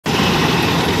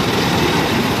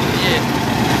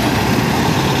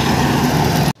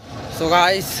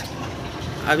Guys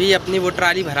अभी अपनी वो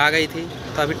ट्राली भरा गई थी,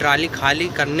 तो अभी ट्राली खाली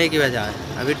करने की बजाय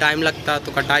अभी टाइम लगता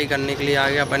तो कटाई करने के लिए आ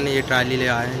गया। अपन ने ये ट्राली ले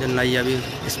आए हैं जो नई अभी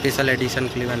स्पेशल एडिशन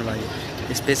के लिए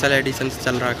बनवाई। स्पेशल एडिशन से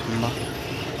चल रहा है खम्बा,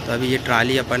 तो अभी ये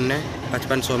ट्राली अपन ने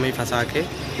 5500 में ही फंसा के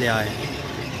ले आए हैं।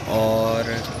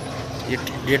 और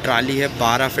ये ट्राली है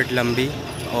 12 फीट लंबी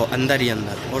और अंदर ही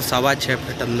अंदर, और 6.25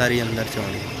 फीट अंदर ही अंदर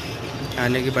चौड़ी,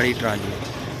 यानी कि बड़ी ट्राली है।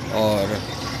 और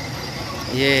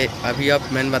ये अभी अब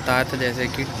मैंने बताया था जैसे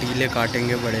कि टीले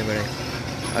काटेंगे बड़े बड़े,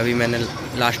 अभी मैंने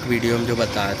लास्ट वीडियो में जो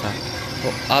बताया था,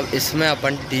 तो अब इसमें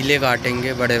अपन टीले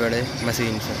काटेंगे बड़े बड़े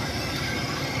मशीन से।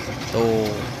 तो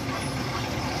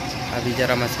अभी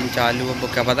ज़रा मशीन चालू है, वो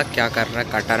क्या पता क्या कर रहा है।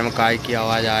 कटर में काय की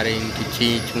आवाज़ आ रही इनकी,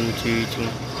 ची चूँ।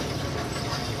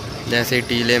 जैसे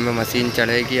टीले में मशीन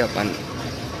चढ़ेगी अपन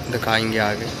दिखाएंगे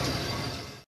आगे।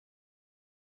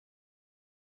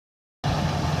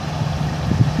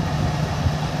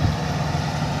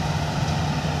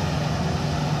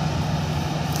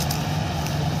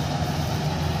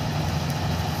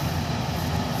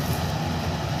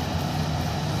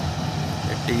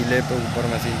 टीले पे ऊपर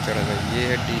मशीन चढ़ गई, ये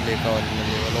है टीले का ओरिजिनल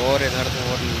लेवल, और इधर तो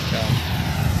और नीचा,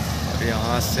 और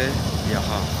यहाँ से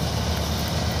यहाँ।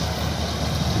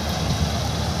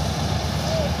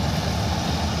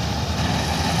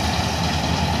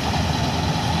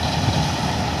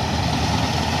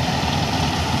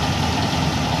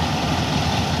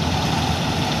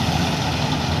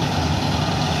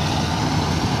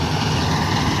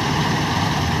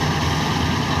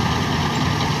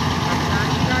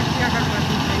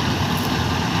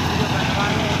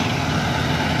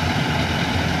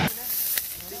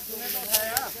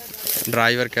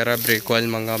 ड्राइवर कह रहा है ब्रेक ऑयल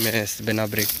मंगा, मैं बिना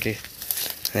ब्रेक के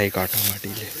नहीं काटूंगा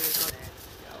टीले।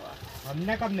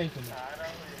 हमने कब नहीं सुना।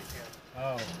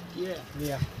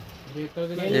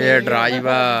 ये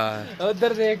ड्राइवर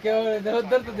उधर देख के,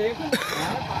 उधर तो देख।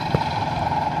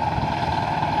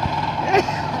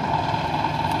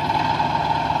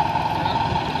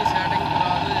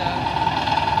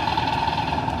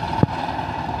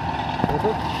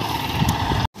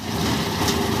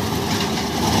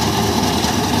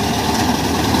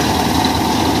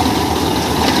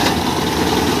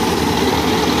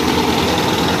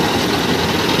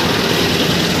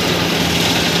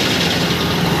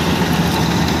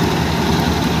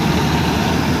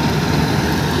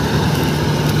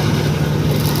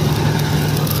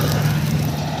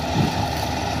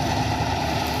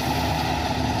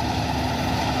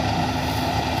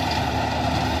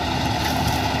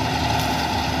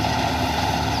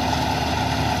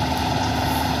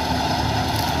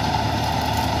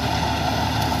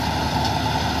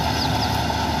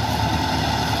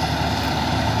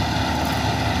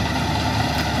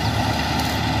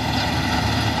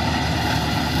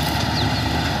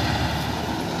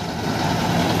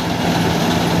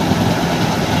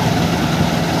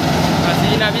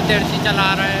 अभी तिरछी चला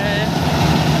रहे हैं।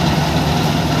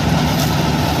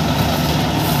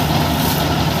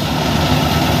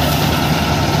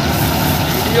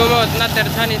 वीडियो में उतना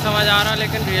तिरछा नहीं समझ आ रहा,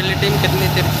 लेकिन रियलिटी में कितनी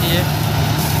तिरछी है।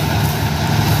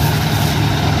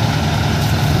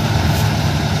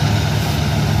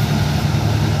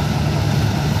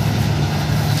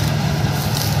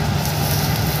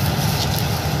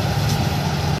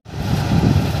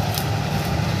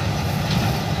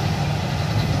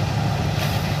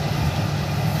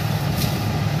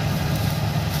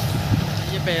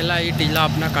 पहला ही टीला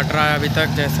अपना कट रहा है अभी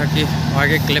तक, जैसा कि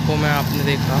आगे क्लिपों में आपने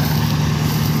देखा।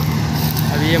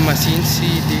 अभी ये मशीन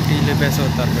सीधी टीले पे से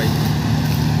उतर रही है,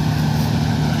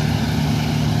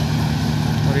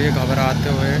 और ये घबराते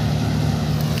हुए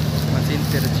मशीन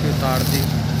तिरछी उतार दी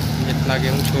जितना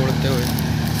गेहूँ छोड़ते हुए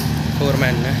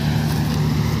फोरमैन ने।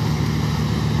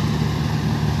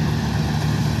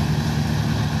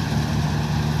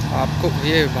 आपको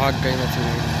ये भाग गई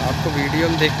मशीन, आपको वीडियो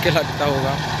में देख के लगता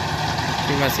होगा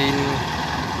कि मशीन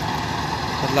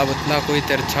मतलब उतना कोई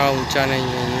तिरछा ऊंचा नहीं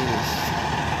है ये,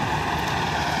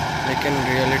 लेकिन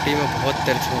रियलिटी में बहुत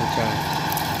तिरछा ऊंचा है।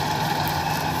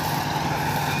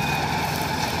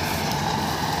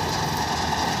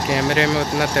 कैमरे में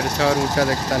उतना तिरछा और ऊंचा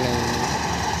दिखता नहीं है।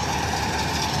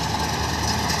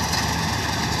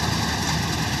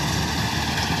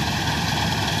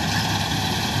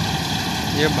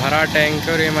 ये भरा टैंक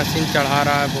और ये मशीन चढ़ा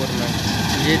रहा है बोर में,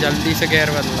 ये जल्दी से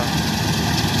गियर बदला।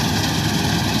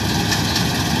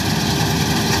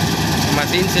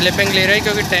 मशीन स्लिपिंग ले रही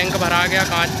क्योंकि टैंक भरा गया,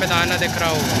 कांच पे दाना दिख रहा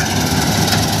होगा,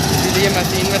 इसीलिए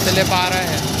मशीन में स्लिप आ रहे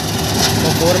हैं।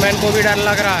 तो फोरमैन को भी डर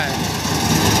लग रहा है।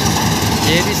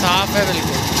 ये भी साफ़ है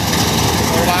बिल्कुल,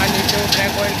 और वहाँ नीचे वो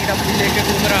ब्रेक ऑयल की डब्बी लेके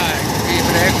घूम रहा है क्योंकि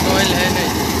ब्रेक ऑयल है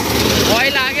नहीं।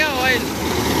 ऑयल आ गया, ऑयल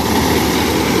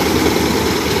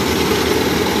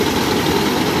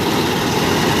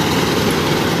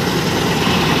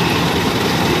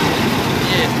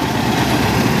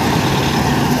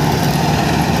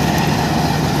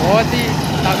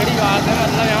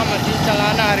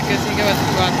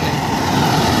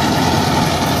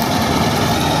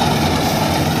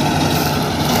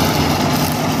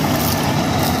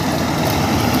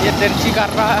तिरछी कर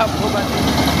रहा है आपको बस।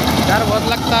 डर बहुत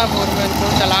लगता है फोरमैन को,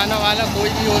 चलाने वाला कोई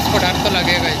भी हो उसको डर तो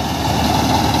लगेगा ही।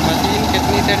 मशीन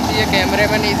कितनी तिरछी है कैमरे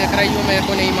में नहीं दिख रही हो मेरे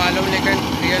को नहीं मालूम, लेकिन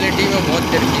रियलिटी में बहुत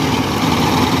तिरछी है।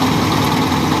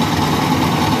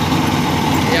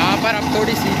 यहाँ पर अब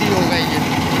थोड़ी सीधी हो गई है।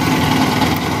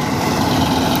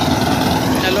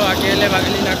 चलो अकेले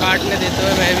बगली ना काटने देते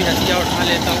हुए मैं भी हंसिया उठा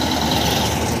लेता हूँ।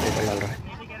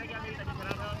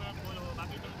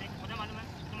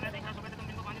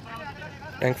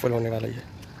 टैंक फुल होने वाला ही है,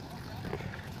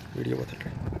 वीडियो बहुत चल रही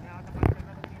है।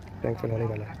 टैंक फुल होने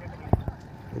वाला है,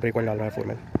 ब्रेक वन डाल रहा है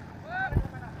फोरमैन।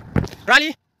 ट्रॉली,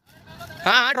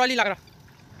 हाँ ट्रॉली लग रहा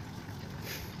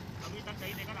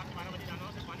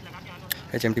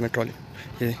HMT में ट्रॉली।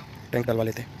 ये टैंक डलवा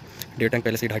लेते हैं, 1.5 टैंक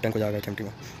पहले से 2.5 टैंक हो जाएगा HMT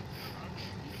में।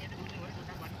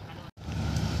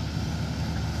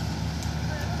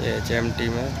 ये HMT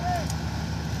में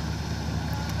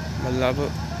मतलब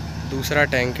दूसरा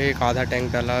टैंक है, एक आधा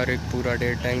टैंक डाला और एक पूरा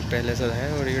 1.5 टैंक पहले से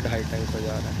है और ये 2.5 टैंक हो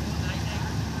जा रहा है।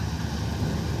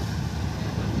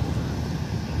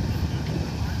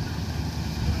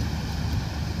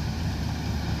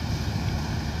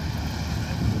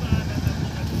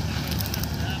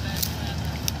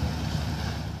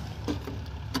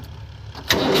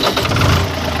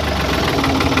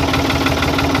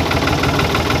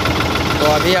 तो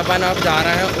अभी अपन अब जा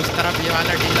रहे हैं उस तरफ, ये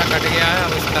वाला टीला कट गया है,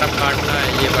 अब उस तरफ काटना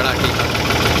है ये बड़ा टीला।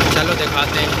 चलो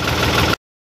दिखाते हैं।